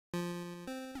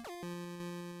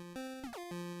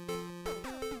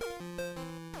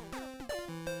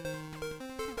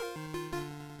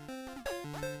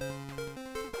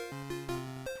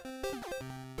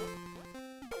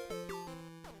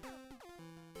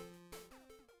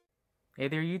Hey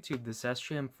there YouTube, this is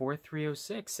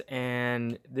SJM4306,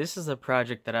 and this is a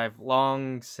project that I've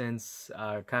long since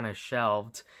kind of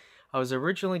shelved. I was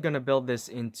originally going to build this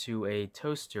into a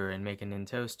toaster and make a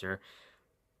Nintoaster,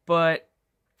 but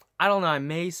I don't know, I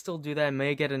may still do that. I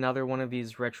may get another one of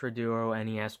these Retro Duo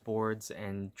NES boards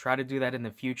and try to do that in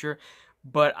the future,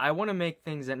 but I want to make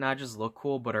things that not just look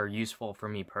cool, but are useful for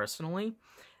me personally.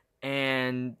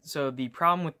 And so the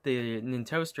problem with the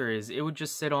Nintoaster is it would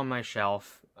just sit on my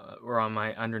shelf or on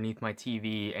my underneath my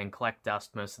TV and collect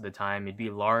dust most of the time. It'd be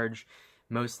large,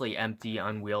 mostly empty,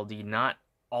 unwieldy, not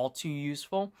all too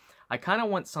useful. I kind of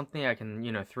want something I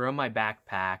can, throw in my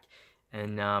backpack.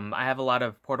 And I have a lot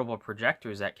of portable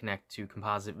projectors that connect to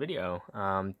composite video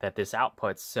that this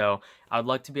outputs. So I would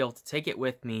like to be able to take it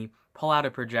with me, pull out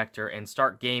a projector, and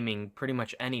start gaming pretty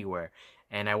much anywhere.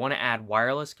 And I want to add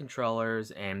wireless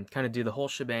controllers and kind of do the whole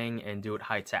shebang and do it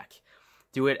high tech.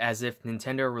 Do it as if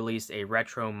Nintendo released a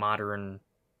retro modern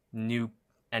new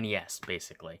NES,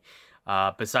 basically.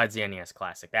 Besides the NES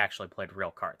Classic, they actually played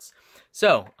real carts.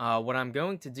 So, what I'm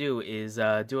going to do is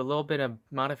do a little bit of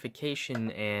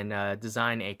modification and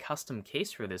design a custom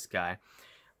case for this guy.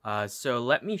 So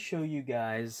let me show you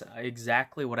guys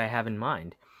exactly what I have in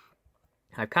mind.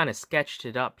 I've kind of sketched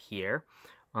it up here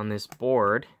on this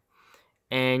board.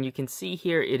 And you can see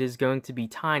here it is going to be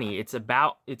tiny. It's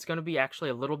going to be actually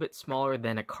a little bit smaller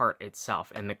than a cart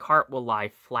itself. And the cart will lie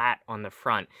flat on the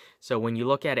front. So when you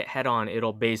look at it head on,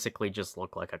 it'll basically just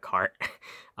look like a cart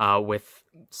with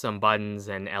some buttons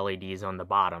and LEDs on the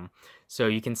bottom. So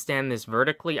you can stand this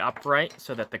vertically upright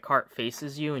so that the cart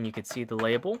faces you and you can see the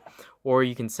label. Or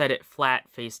you can set it flat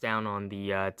face down on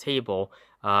the table.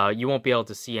 You won't be able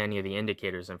to see any of the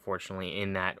indicators, unfortunately,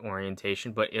 in that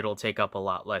orientation, but it'll take up a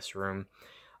lot less room.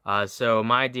 So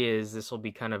my idea is this will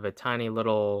be kind of a tiny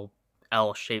little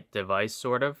L-shaped device,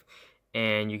 sort of,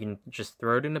 and you can just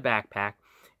throw it in the backpack.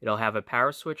 It'll have a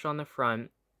power switch on the front,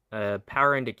 a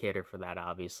power indicator for that,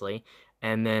 obviously,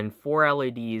 and then 4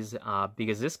 LEDs,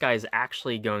 because this guy is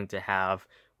actually going to have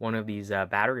one of these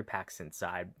battery packs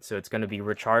inside. So it's going to be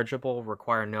rechargeable,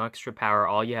 require no extra power.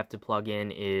 All you have to plug in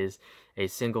is a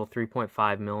single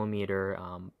 3.5 millimeter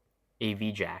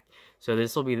AV jack. So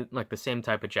this will be like the same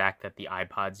type of jack that the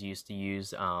iPods used to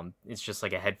use. It's just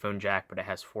like a headphone jack, but it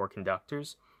has 4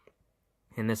 conductors.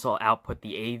 And this will output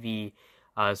the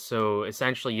AV. So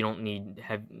essentially you don't need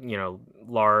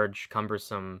large,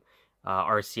 cumbersome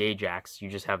RCA jacks. You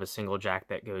just have a single jack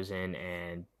that goes in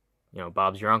and,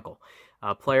 Bob's your uncle.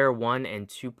 Player 1 and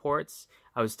 2 ports.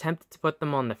 I was tempted to put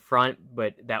them on the front,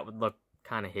 but that would look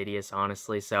kind of hideous,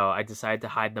 honestly. So I decided to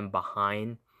hide them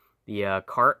behind the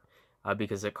cart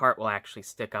because the cart will actually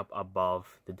stick up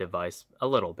above the device a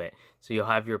little bit. So you'll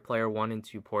have your player 1 and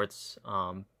 2 ports,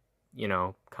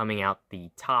 coming out the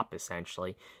top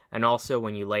essentially. And also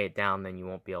when you lay it down, then you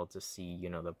won't be able to see,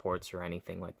 the ports or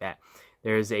anything like that.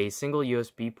 There's a single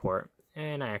USB port,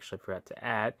 and I actually forgot to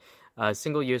add a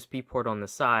single USB port on the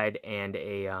side and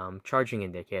a charging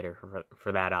indicator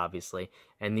for that, obviously.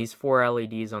 And these 4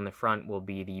 LEDs on the front will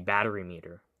be the battery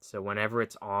meter. So whenever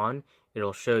it's on,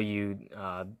 it'll show you,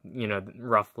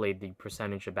 roughly the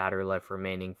percentage of battery life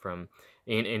remaining from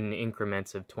in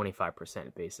increments of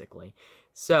 25%, basically.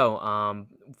 So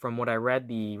from what I read,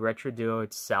 the Retro Duo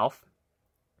itself,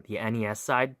 the NES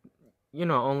side,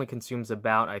 only consumes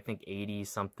about, I think,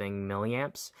 80-something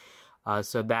milliamps.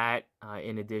 So that,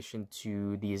 in addition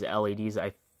to these LEDs,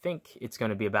 I think it's going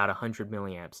to be about 100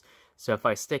 milliamps. So if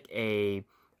I stick a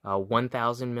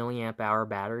 1000 milliamp hour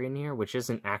battery in here, which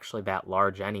isn't actually that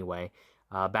large anyway,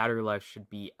 battery life should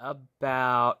be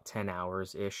about 10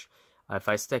 hours-ish. If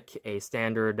I stick a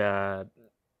standard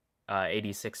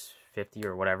 8650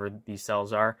 or whatever these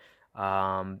cells are,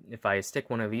 if I stick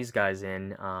one of these guys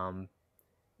in,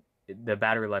 the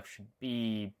battery life should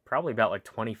be probably about like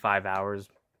 25 hours,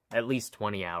 at least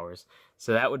 20 hours.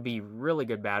 So that would be really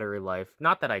good battery life.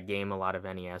 Not that I game a lot of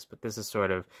NES, but this is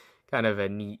sort of kind of a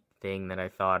neat thing that I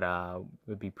thought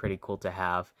would be pretty cool to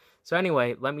have. So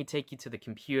anyway, let me take you to the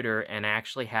computer, and I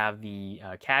actually have the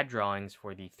CAD drawings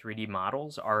for the 3D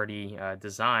models already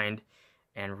designed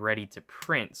and ready to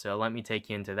print. So let me take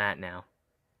you into that now.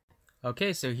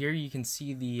 Okay, so here you can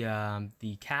see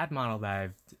the CAD model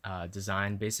that I've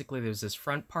designed. Basically, there's this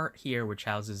front part here which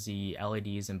houses the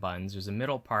LEDs and buttons. There's a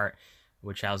middle part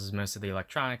which houses most of the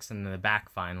electronics, and then the back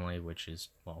finally, which is,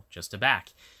 well, just a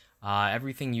back.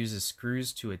 Everything uses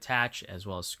screws to attach, as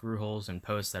well as screw holes and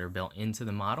posts that are built into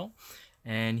the model.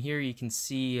 And here you can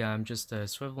see just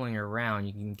swiveling around,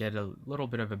 you can get a little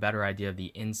bit of a better idea of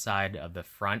the inside of the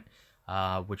front,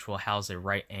 which will house a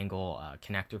right angle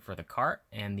connector for the cart.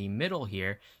 And the middle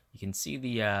here you can see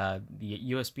the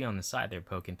USB on the side they're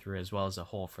poking through, as well as a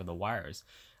hole for the wires.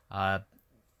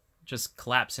 Just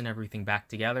collapsing everything back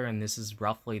together, and this is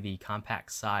roughly the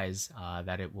compact size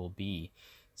that it will be.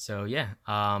 So yeah,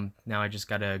 now I just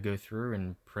gotta go through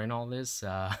and print all this.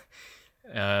 I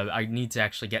need to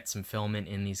actually get some filament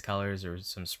in these colors or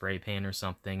some spray paint or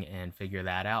something and figure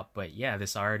that out. But yeah,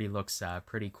 this already looks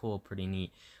pretty cool, pretty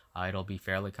neat. It'll be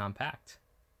fairly compact,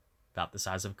 about the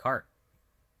size of a cart.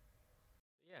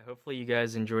 Yeah, hopefully you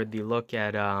guys enjoyed the look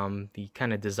at the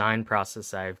kind of design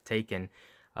process I've taken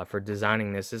for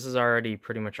designing this. This is already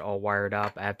pretty much all wired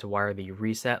up. I have to wire the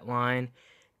reset line,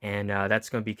 and that's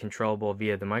going to be controllable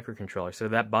via the microcontroller. So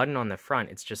that button on the front,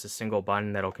 it's just a single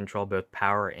button that'll control both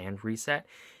power and reset.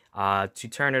 To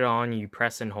turn it on, you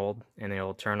press and hold, and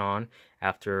it'll turn on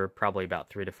after probably about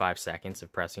 3 to 5 seconds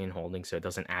of pressing and holding, so it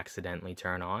doesn't accidentally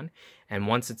turn on. And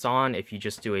once it's on, if you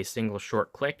just do a single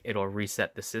short click, it'll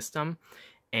reset the system.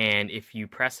 And if you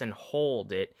press and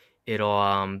hold it,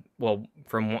 it'll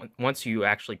once you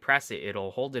actually press it,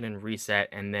 it'll hold it in reset,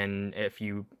 and then if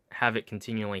you have it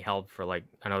continually held for like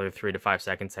another 3 to 5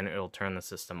 seconds, then it'll turn the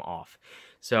system off.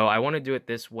 So I want to do it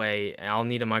this way. I'll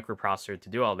need a microprocessor to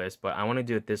do all this, but I want to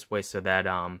do it this way so that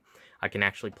I can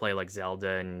actually play like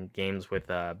Zelda and games with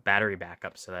battery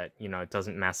backup, so that it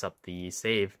doesn't mess up the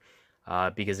save.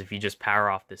 Because if you just power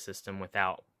off the system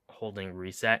without holding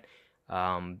reset,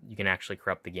 you can actually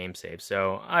corrupt the game save.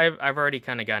 So I've already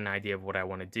kind of got an idea of what I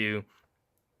want to do.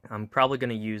 I'm probably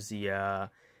going to use the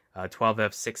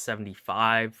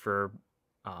 12F675 for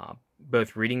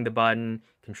both reading the button,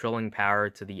 controlling power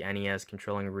to the NES,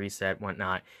 controlling reset,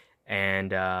 whatnot,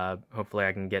 and hopefully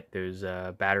I can get those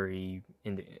the battery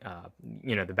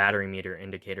meter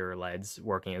indicator LEDs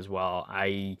working as well.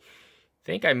 I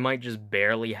think I might just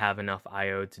barely have enough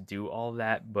I/O to do all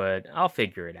that, but I'll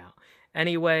figure it out.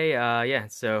 Anyway, yeah,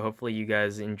 so hopefully you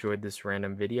guys enjoyed this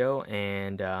random video,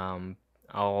 and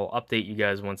I'll update you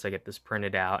guys once I get this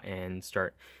printed out and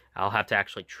start. I'll have to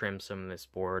actually trim some of this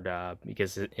board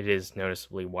because it is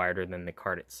noticeably wider than the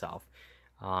cart itself.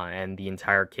 And the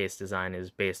entire case design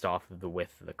is based off of the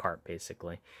width of the cart,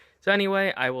 basically. So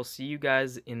anyway, I will see you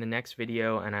guys in the next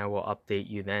video, and I will update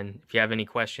you then. If you have any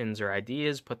questions or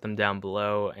ideas, put them down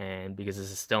below, and because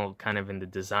this is still kind of in the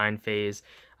design phase,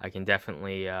 I can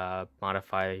definitely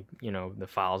modify, the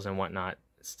files and whatnot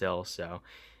still. So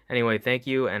anyway, thank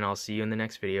you, and I'll see you in the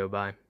next video. Bye.